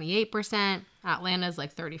was like 28%. Atlanta's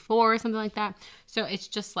like 34 or something like that. So it's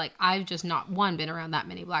just like, I've just not been around that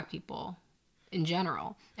many Black people in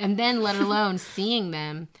general. And then let alone seeing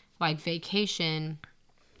them like vacation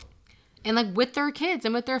and like with their kids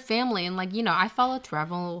and with their family. And like, you know, I follow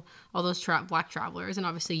all those Black travelers, and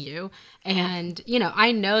obviously you. And, you know,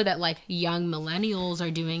 I know that like young millennials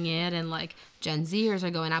are doing it and like Gen Zers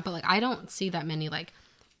are going out, but like I don't see that many like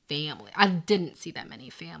I didn't see that many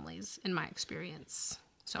families in my experience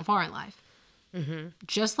so far in life. Mm-hmm.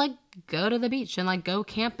 Just like go to the beach and like go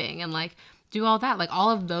camping and like do all that. Like all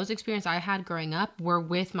of those experiences I had growing up were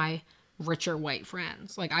with my richer white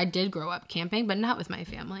friends. Like I did grow up camping, but not with my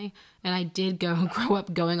family. And I did grow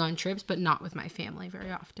up going on trips, but not with my family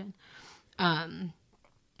very often.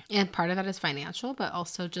 And part of that is financial, but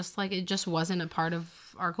also just like it just wasn't a part of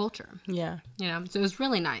our culture. Yeah. You know, so it was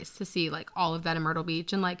really nice to see like all of that in Myrtle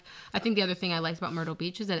Beach. And like, I think the other thing I liked about Myrtle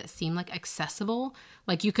Beach is that it seemed like accessible.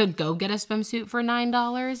 Like you could go get a swimsuit for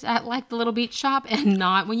 $9 at like the little beach shop, and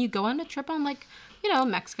not when you go on a trip on like, you know,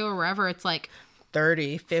 Mexico or wherever, it's like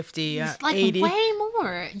 30, 50, it's like 80. way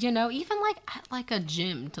more, you know, even like at like a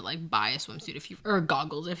gym to like buy a swimsuit or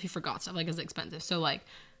goggles if you forgot stuff, like is expensive. So like,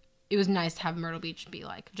 it was nice to have Myrtle Beach be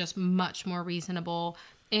like just much more reasonable.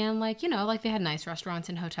 And like, you know, like they had nice restaurants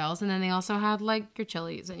and hotels, and then they also had like your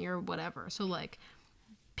Chili's and your whatever. So like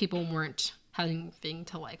people weren't having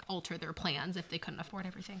to like alter their plans if they couldn't afford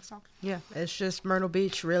everything. So yeah, it's just Myrtle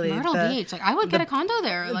Beach, really. Myrtle Beach. Like I would get a condo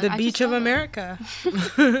there. Like, the beach of America.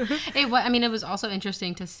 I mean, it was also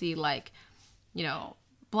interesting to see like, you know,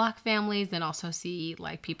 Black families, and also see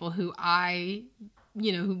like people who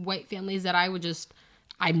white families that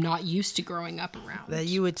I'm not used to growing up around. That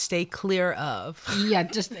you would stay clear of. Yeah,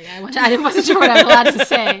 just I wasn't sure what I was allowed to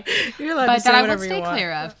say. You're allowed but to say that I whatever would stay you want.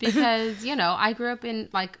 clear of, because, you know, I grew up in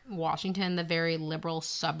like Washington, the very liberal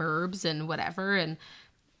suburbs and whatever, and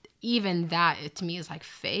even that to me is like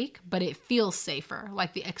fake, but it feels safer.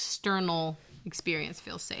 Like the external experience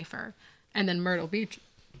feels safer. And then Myrtle Beach,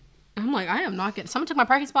 I'm like, I am not getting... Someone took my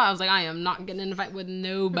parking spot. I was like, I am not getting in a fight with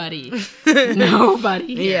nobody.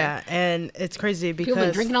 Nobody here. Yeah, and it's crazy because... People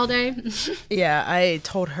been drinking all day. Yeah, I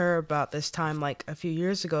told her about this time like a few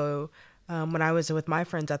years ago when I was with my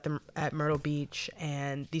friends at Myrtle Beach,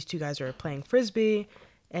 and these two guys were playing Frisbee,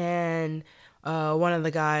 and one of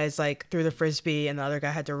the guys like threw the Frisbee, and the other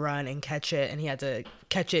guy had to run and catch it, and he had to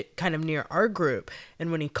catch it kind of near our group.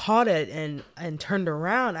 And when he caught it and turned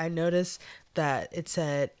around, I noticed that it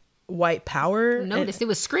said... white power. Noticed it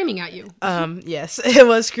was screaming at you. Yes, it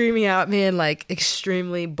was screaming at me in like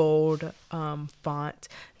extremely bold font.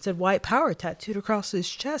 It said white power tattooed across his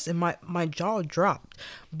chest, and my jaw dropped.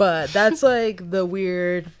 But that's like the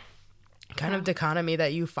weird kind of dichotomy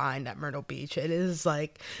that you find at Myrtle Beach. It is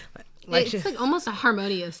like it's like almost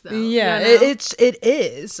harmonious though. Yeah, you know? it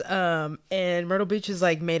is. And Myrtle Beach has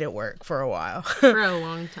like made it work for a while. For a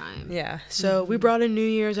long time. Yeah. So we brought in New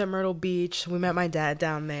Year's at Myrtle Beach. We met my dad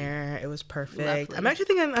down there. It was perfect. Lovely. I'm actually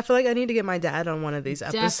thinking, I feel like I need to get my dad on one of these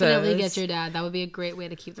episodes. Definitely get your dad. That would be a great way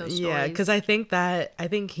to keep those stories. Yeah, because I think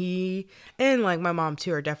he and like my mom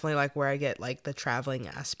too are definitely like where I get like the traveling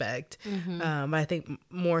aspect. But I think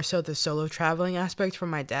more so the solo traveling aspect from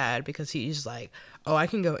my dad, because he's like, oh, I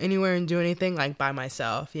can go anywhere and do anything like by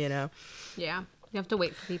myself, you know? Yeah. You have to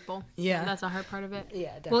wait for people. Yeah. That's a hard part of it.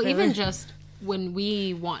 Yeah, definitely. Well, even just when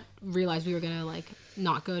we realized we were going to like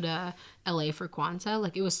not go to LA for Kwanzaa,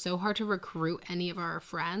 like it was so hard to recruit any of our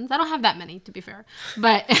friends. I don't have that many, to be fair,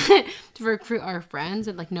 but to recruit our friends,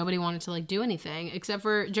 and like nobody wanted to like do anything except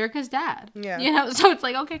for Jerika's dad. Yeah. You know, so it's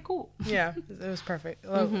like, okay, cool. Yeah, it was perfect.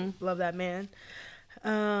 Love that man.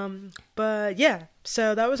 But yeah,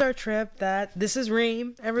 so that was our trip. This is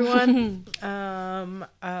Reem, everyone.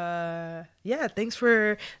 Yeah, thanks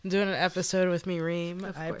for doing an episode with me,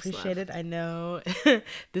 Reem. I appreciate it. I know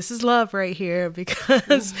this is love right here,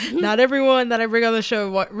 because not everyone that I bring on the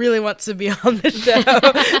show really wants to be on the show.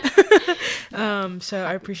 So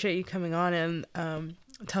I appreciate you coming on and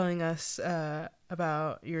telling us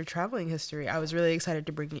about your traveling history. I was really excited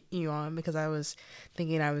to bring you on because I was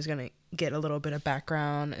thinking I was going to get a little bit of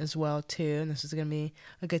background as well too, and this is going to be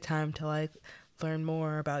a good time to like learn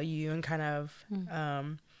more about you and kind of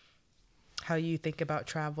how you think about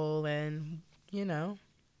travel, and you know,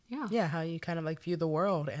 how you kind of like view the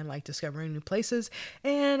world and like discovering new places,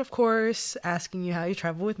 and of course asking you how you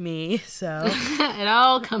travel with me. So it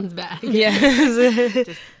all comes back. Yes.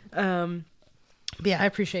 But yeah, I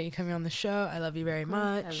appreciate you coming on the show. I love you very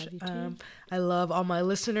much. I love you too. I love all my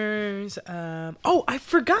listeners. Oh, I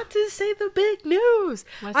forgot to say the big news.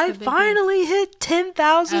 I finally hit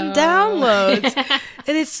 10,000 downloads.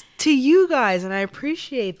 And it's to you guys, and I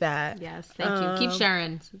appreciate that. Yes, thank you. Keep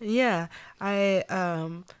sharing. Yeah,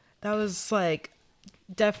 that was like...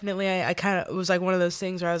 Definitely, I kind of, it was like one of those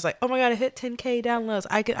things where I was like, oh my god, I hit 10K downloads.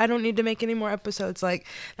 I don't need to make any more episodes. Like,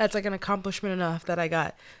 that's like an accomplishment enough that I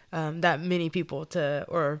got that many people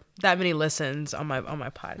or that many listens on my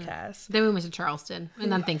podcast. Then we went to Charleston,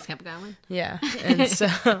 and then things kept going. Yeah, and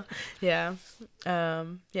so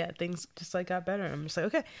things just like got better. I'm just like,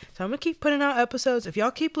 okay, so I'm gonna keep putting out episodes. If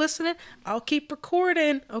y'all keep listening, I'll keep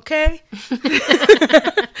recording. Okay.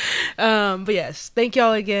 But yes, thank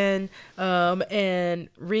y'all again. And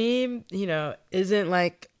Reem, isn't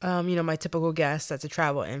like my typical guest that's a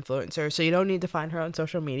travel influencer, so you don't need to find her on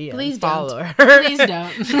social media. Please and follow don't. her. Please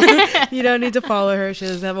don't. You don't need to follow her. She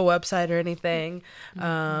doesn't have a website or anything.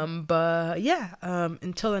 But yeah,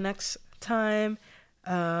 until the next time,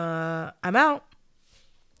 I'm out.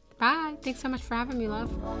 Bye. Thanks so much for having me,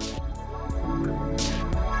 love.